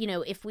health. You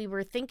know, if we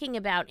were thinking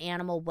about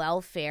animal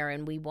welfare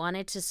and we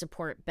wanted to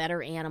support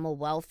better animal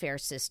welfare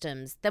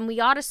systems, then we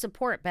ought to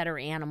support better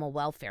animal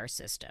welfare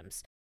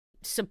systems.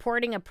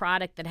 Supporting a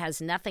product that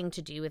has nothing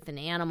to do with an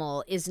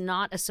animal is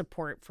not a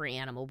support for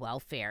animal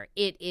welfare.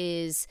 It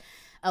is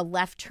a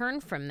left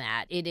turn from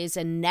that. It is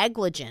a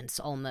negligence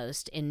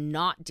almost in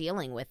not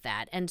dealing with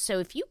that. And so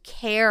if you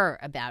care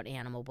about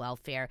animal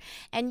welfare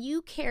and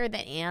you care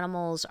that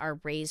animals are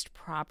raised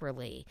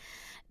properly,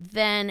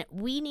 then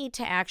we need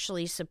to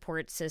actually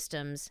support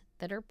systems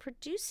that are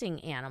producing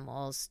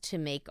animals to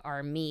make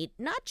our meat,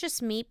 not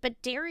just meat,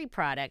 but dairy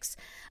products,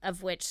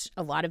 of which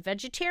a lot of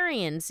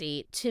vegetarians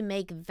eat, to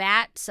make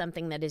that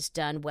something that is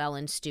done well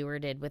and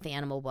stewarded with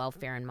animal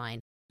welfare in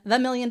mind. The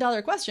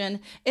million-dollar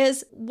question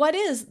is, what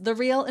is the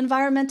real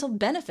environmental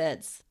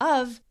benefits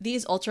of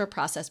these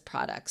ultra-processed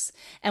products?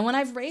 And when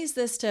I've raised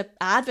this to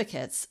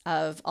advocates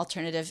of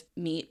alternative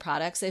meat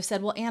products, they've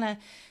said, well, Anna,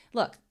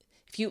 look,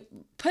 if you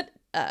put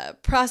a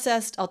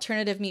processed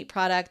alternative meat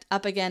product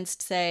up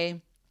against,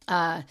 say,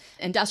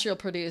 industrial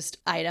produced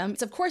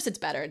items, of course it's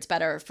better. It's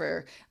better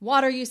for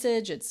water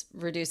usage, it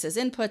reduces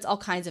inputs, all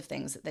kinds of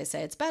things that they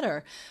say it's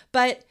better.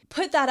 But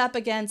put that up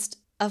against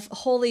a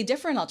wholly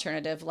different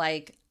alternative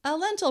like a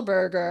lentil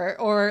burger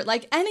or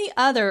like any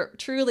other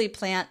truly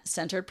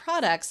plant-centered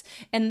products,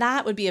 and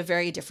that would be a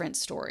very different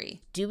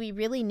story. Do we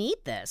really need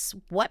this?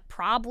 What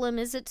problem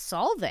is it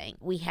solving?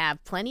 We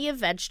have plenty of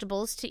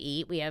vegetables to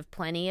eat. We have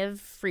plenty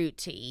of fruit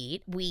to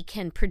eat. We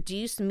can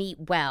produce meat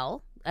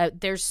well.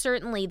 There's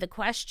certainly the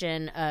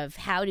question of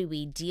how do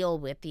we deal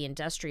with the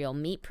industrial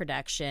meat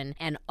production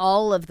and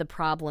all of the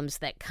problems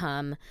that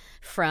come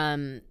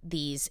from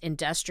these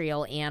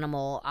industrial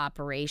animal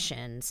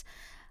operations.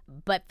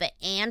 But the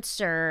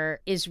answer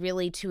is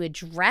really to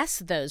address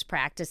those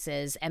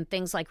practices, and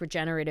things like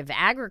regenerative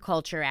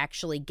agriculture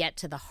actually get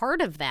to the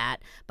heart of that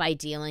by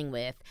dealing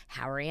with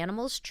how are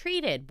animals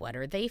treated, what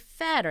are they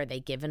fed, are they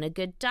given a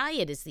good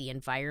diet, is the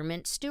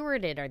environment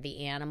stewarded, are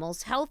the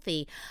animals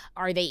healthy,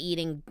 are they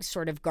eating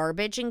sort of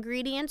garbage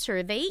ingredients, or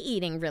are they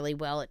eating really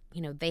well?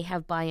 They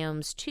have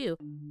biomes too.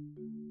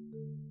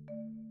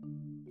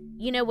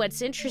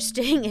 What's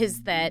interesting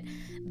is that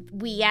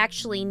we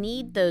actually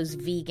need those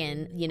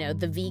vegan,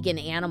 the vegan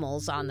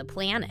animals on the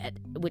planet,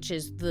 which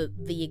is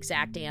the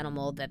exact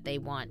animal that they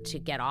want to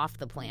get off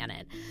the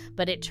planet.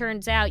 But it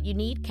turns out you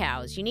need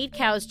cows. You need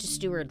cows to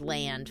steward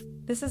land.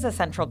 This is a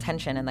central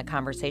tension in the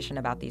conversation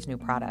about these new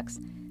products.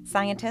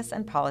 Scientists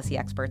and policy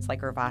experts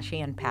like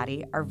Urvashi and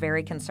Patty are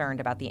very concerned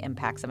about the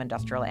impacts of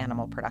industrial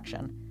animal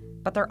production.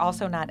 But they're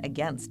also not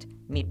against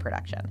meat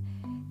production.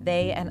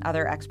 They and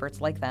other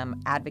experts like them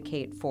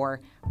advocate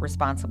for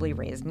responsibly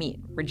raised meat,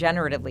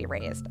 regeneratively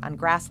raised, on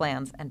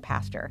grasslands and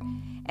pasture,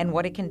 and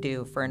what it can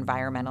do for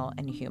environmental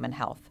and human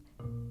health.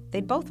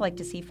 They'd both like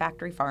to see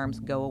factory farms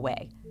go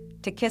away,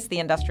 to kiss the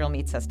industrial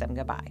meat system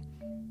goodbye.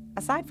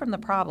 Aside from the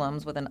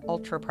problems with an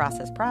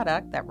ultra-processed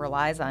product that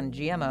relies on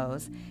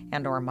GMOs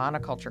and/or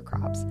monoculture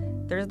crops,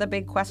 there's the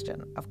big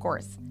question, of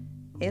course.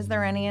 Is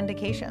there any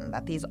indication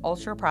that these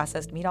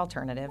ultra-processed meat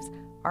alternatives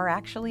are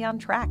actually on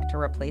track to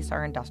replace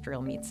our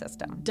industrial meat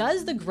system?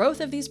 Does the growth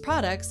of these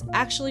products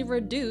actually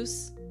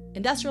reduce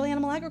industrial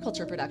animal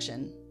agriculture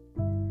production?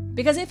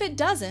 Because if it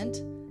doesn't,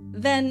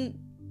 then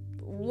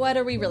what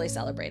are we really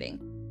celebrating?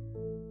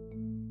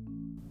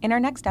 In our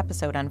next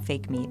episode on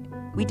fake meat,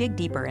 we dig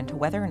deeper into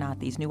whether or not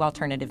these new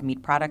alternative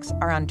meat products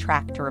are on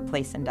track to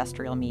replace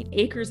industrial meat.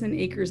 Acres and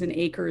acres and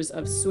acres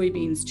of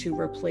soybeans to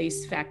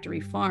replace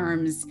factory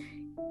farms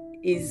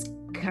is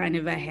kind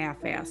of a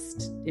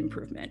half-assed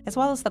improvement. As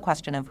well as the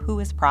question of who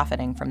is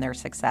profiting from their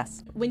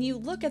success. When you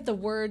look at the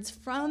words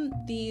from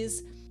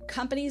these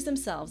companies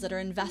themselves that are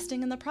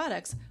investing in the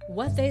products,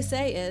 what they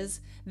say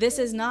is, this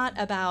is not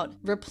about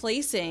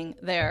replacing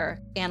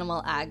their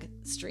animal ag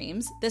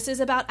streams. This is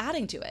about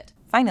adding to it.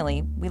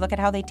 Finally, we look at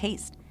how they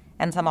taste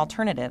and some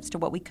alternatives to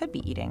what we could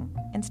be eating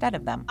instead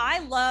of them.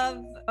 I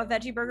love a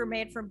veggie burger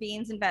made from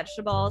beans and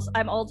vegetables.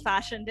 I'm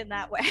old-fashioned in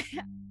that way.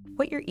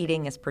 What You're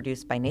Eating is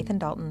produced by Nathan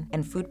Dalton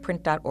and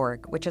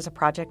foodprint.org, which is a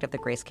project of the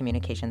Grace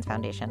Communications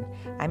Foundation.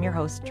 I'm your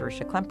host,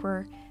 Jerusha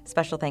Klemperer.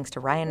 Special thanks to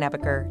Ryan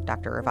Nebeker,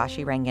 Dr.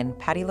 Urvashi Rangan,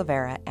 Patty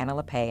Lavera, Anna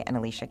LePay, and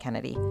Alicia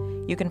Kennedy.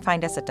 You can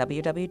find us at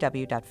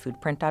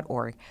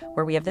www.foodprint.org,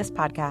 where we have this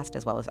podcast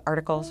as well as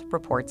articles,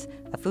 reports,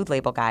 a food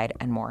label guide,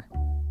 and more.